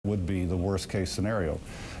would be the worst case scenario.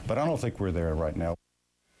 But I don't think we're there right now.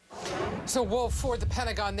 So, Wolf, for the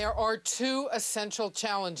Pentagon, there are two essential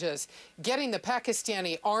challenges: getting the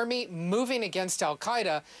Pakistani army moving against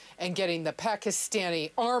al-Qaeda and getting the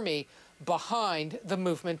Pakistani army behind the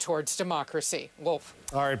movement towards democracy. Wolf.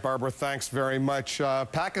 All right, Barbara, thanks very much.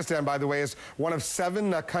 Pakistan, by the way, is one of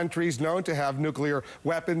 7 countries known to have nuclear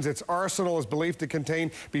weapons. Its arsenal is believed to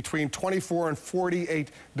contain between 24 and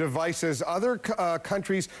 48 devices. Other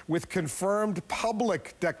countries with confirmed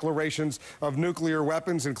public declarations of nuclear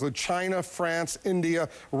weapons include China, France, India,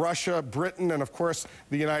 Russia, Britain, and, of course,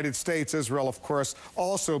 the United States. Israel, of course,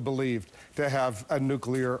 also believed to have a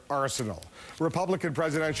nuclear arsenal. Republican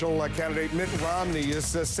presidential candidate Mitt Romney is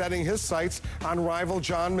setting his sights on rival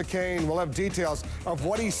John McCain. We'll have details of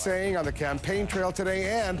what he's saying on the campaign trail today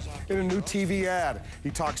and in a new TV ad. He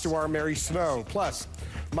talks to our Mary Snow. Plus,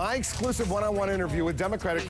 my exclusive one-on-one interview with Democratic